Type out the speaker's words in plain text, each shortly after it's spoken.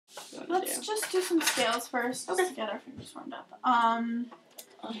just do some scales first, just to get our fingers warmed up. How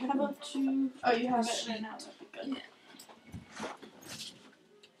about you? Oh, you have it right now. That'd be good.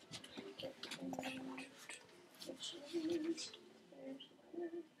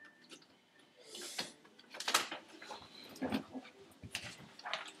 Yeah.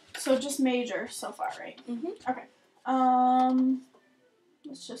 So just major so far, right? Okay.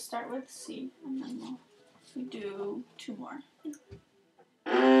 Let's just start with C, and then we do 2 more.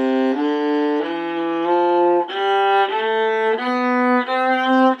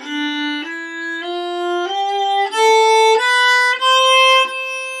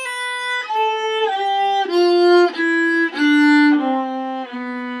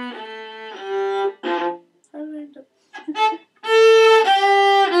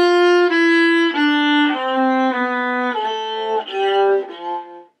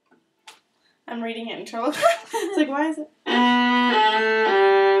 I'm reading it in trouble. It's like, why is it?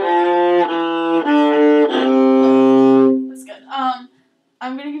 That's good.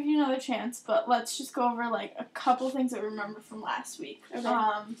 I'm gonna give you another chance, but let's just go over like a couple things that we remember from last week. Okay.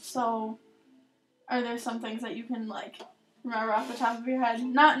 So are there some things that you can like remember off the top of your head?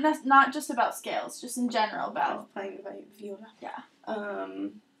 Not just about scales, just in general about Playing the viola. Yeah.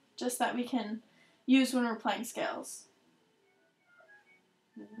 Just just that we can use when we're playing scales.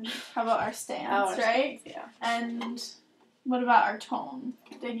 How about our stance, right? Stance, yeah. And what about our tone?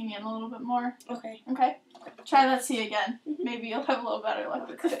 Digging in a little bit more. Okay. Okay? Try that C again. Maybe you'll have a little better luck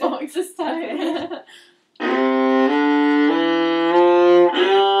with the phones this time.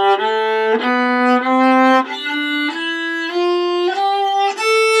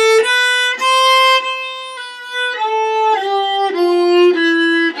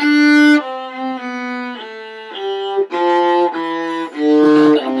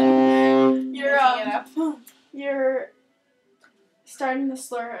 You're starting to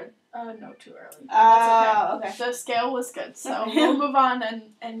slur a note too early. Oh, okay. The scale was good, so we'll move on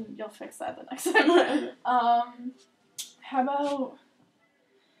and you'll fix that the next time. How about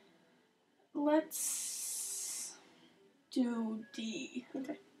let's do D.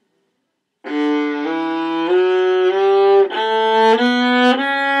 Okay.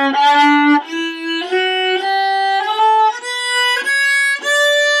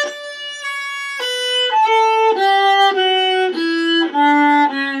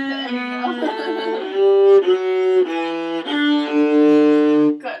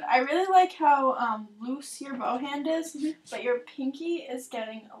 How loose your bow hand is, but your pinky is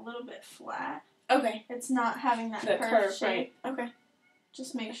getting a little bit flat. Okay. It's not having that curve shape. right. Okay.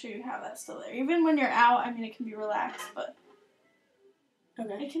 Just make sure you have that still there. Even when you're out, I mean, it can be relaxed, but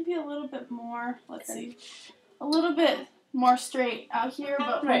okay. It can be a little bit more, let's see, a little bit more straight out here,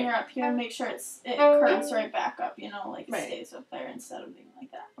 but when you're up here, make sure it curves right back up, you know, like it stays up there instead of being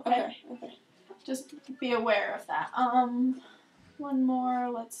like that. Okay? Okay. Just be aware of that. One more.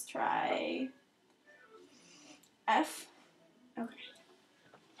 Let's try F. Okay.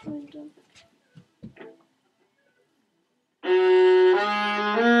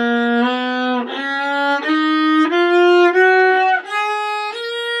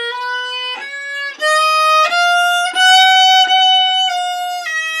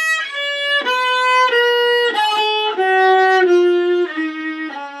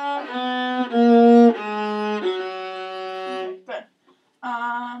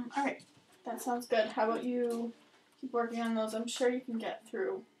 Alright. That sounds good. How about you keep working on those? I'm sure you can get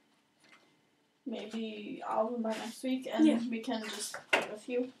through maybe all of them by next week, and we can just pick a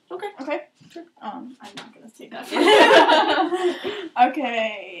few. Okay. Okay? Sure. I'm not going to take that.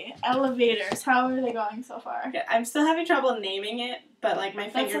 Okay. Elevators. How are they going so far? Yeah, I'm still having trouble naming it, but like my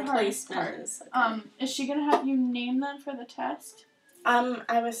finger placement is. Okay. Is she going to have you name them for the test?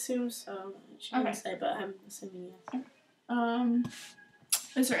 I assume so. She didn't say, but I'm assuming yes.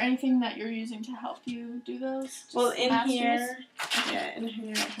 Is there anything that you're using to help you do those? Just well, in masters? here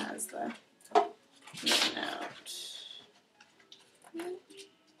it has the written out.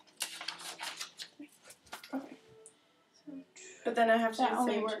 Okay. But then I have to that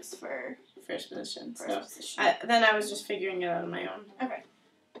only works for first position. position. Then I was just figuring it out on my own. Okay.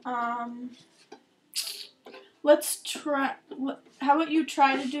 Let's try. How about you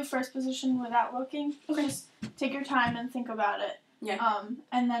try to do first position without looking? Okay. Just take your time and think about it. Yeah.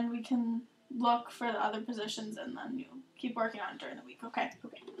 And then we can look for the other positions, and then you keep working on it during the week. Okay.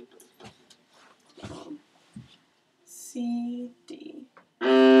 Okay. C D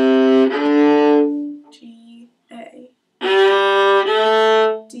G A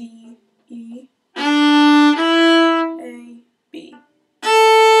D E A B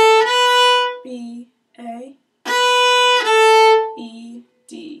B A E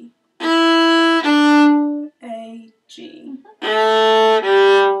D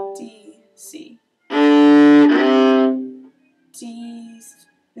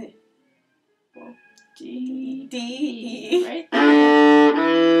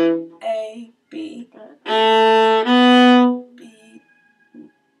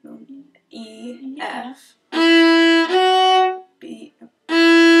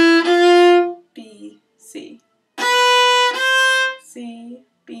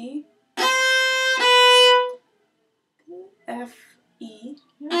B, F, E,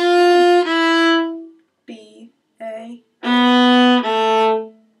 B, A,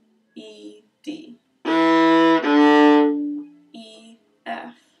 E, D, E,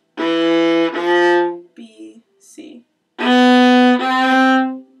 F, B, C,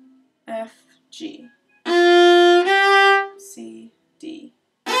 F, G, C, D,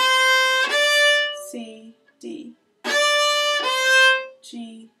 C, D,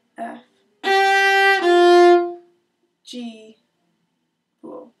 G, F, G,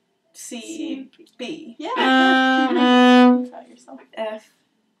 well, C, B. Yeah. You got yourself. F,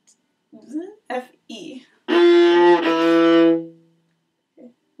 F, E.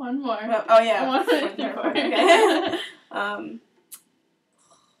 One more. Well, oh yeah. One more. Okay.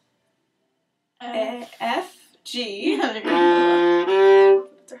 F, G. Yeah, there you go.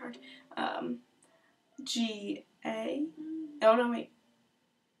 They're hard. G, A. Oh no, wait.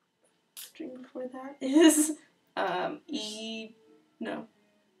 String before that is E. No.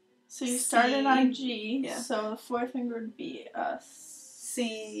 So you started on G. Yeah. So the fourth finger would be a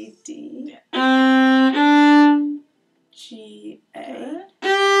C, D. Yeah. G, A.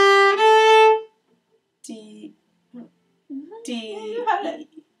 Good. D. Mm-hmm. D. Yeah, you had it.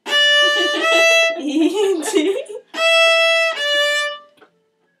 E, D.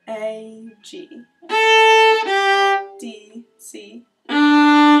 A, G. D, C. G,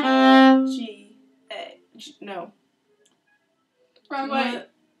 A. No. Wrong way.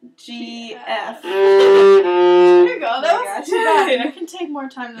 G, F. There you go. That was too Yeah. bad. You can take more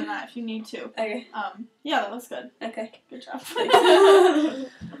time than that if you need to. Okay. Yeah, that was good. Okay. Good job.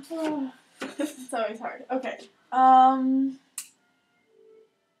 It's always hard. Okay.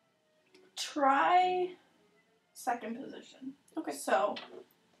 Try second position. Okay. So,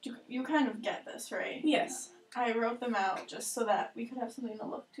 you kind of get this, right? Yes. I wrote them out just so that we could have something to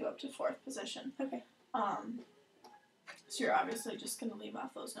look to up to fourth position. Okay. So you're obviously just going to leave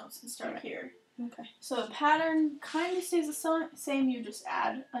off those notes and start here. Okay. So the pattern kind of stays the same. You just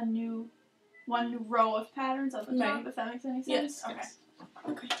add one new row of patterns at the top, if that makes any sense. Yes. Okay. Yes.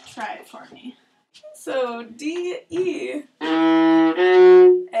 Okay. Try it for me. So D, E,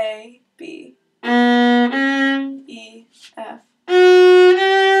 A, B, E, F,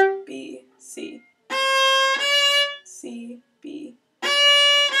 B, C, C, B,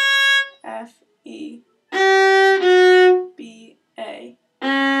 F, E, B, A,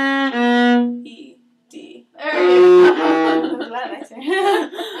 E, D. There you go. Was that nicer?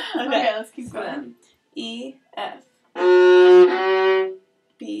 Okay, let's keep So going. then, E, F,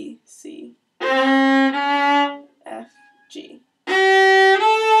 B, C, F, G,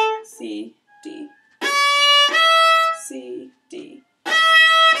 C, D, C, D,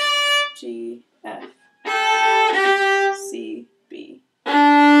 G, F, C, B,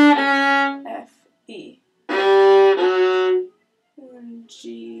 F, E,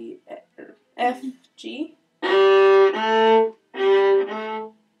 G, F, G. Oh,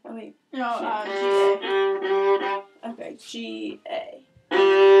 wait. No, G-A. Okay, G, A,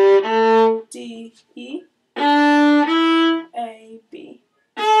 D, E, A, B,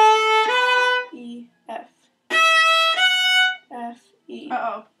 E, F, F, E.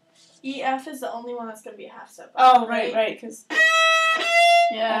 Uh-oh. E, F is the only one that's going to be a half step. Oh, right, because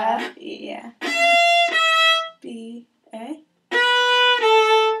Yeah. F, E, yeah. B, A,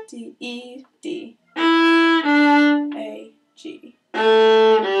 D, E, D, A, G.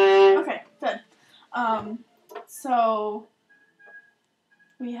 Okay, good. So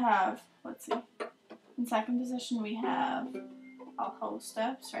we have, let's see, in second position we have all whole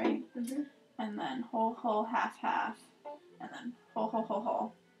steps, right? Mm-hmm. And then whole, whole, half, half, and then whole, whole, whole,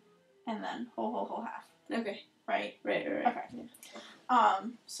 whole, and then whole, whole, whole, half. Okay. Right? Right. Okay.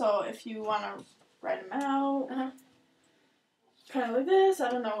 So if you want to write them out, kind of like this, I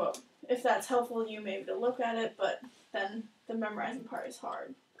don't know if that's helpful to you maybe to look at it, but then the memorizing part is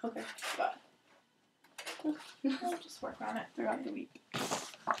hard. Okay. But I'll just work on it throughout the week.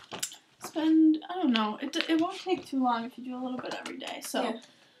 Spend, I don't know, it won't take too long if you do a little bit every day. So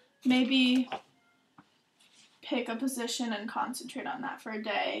maybe pick a position and concentrate on that for a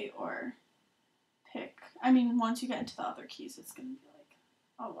day, or once you get into the other keys, it's going to be like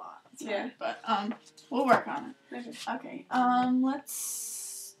a lot. Sorry, but we'll work on it. Okay.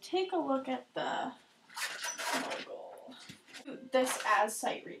 Let's take a look at the logo. This as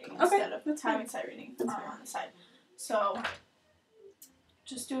sight reading instead of having sight reading on the side. So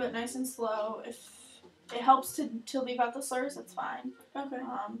just do it nice and slow. If it helps to leave out the slurs, that's fine. Okay.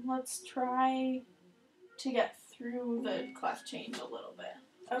 Let's try to get through the clef change a little bit.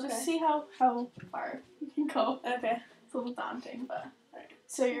 Okay. Just see how far you can go. Okay. It's a little daunting, but alright.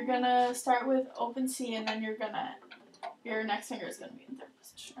 So you're gonna start with open C, and then your next finger is gonna be in third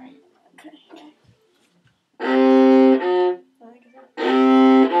position, right? Okay.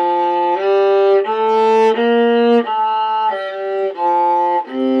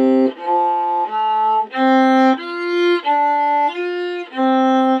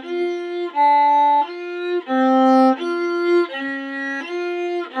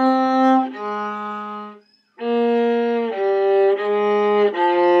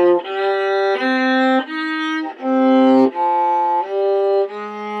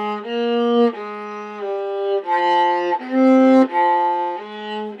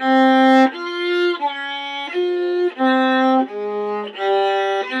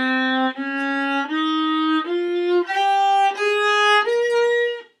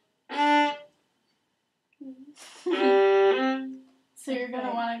 So you're going to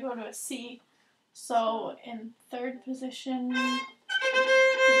want to go to a C. So in third position, yep.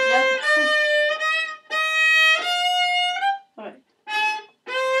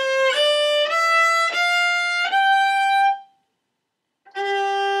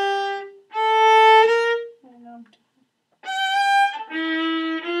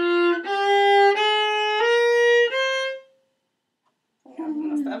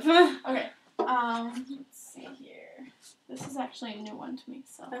 Okay. Okay. Let's see here. This is actually a new one to me,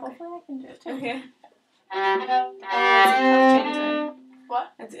 so hopefully I can do it too. Okay.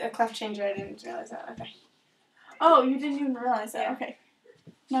 What? It's a clef changer. I didn't realize that. Okay. Oh, you didn't even realize that. Yeah. Okay.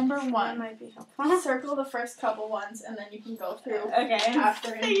 Number That one. might be helpful. Circle the first couple ones, and then you can go through Okay.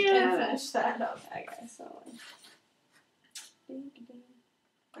 after and finish that up. Okay, so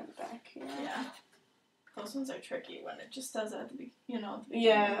back here. Yeah. Those ones are tricky when it just does it at the beginning of the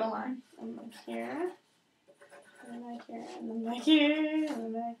line. And then here. And then back here. And then back here. And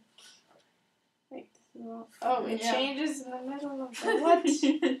then back. Wait, this is all. Oh, it changes in the middle of the what?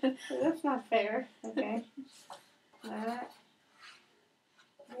 That's not fair. Okay. That.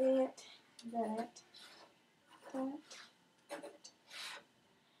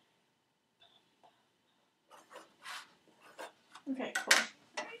 Okay, cool.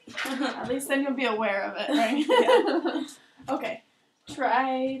 At least then you'll be aware of it, right? Yeah. Okay.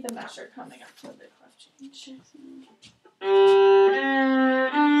 Try the measure coming up to the clef change.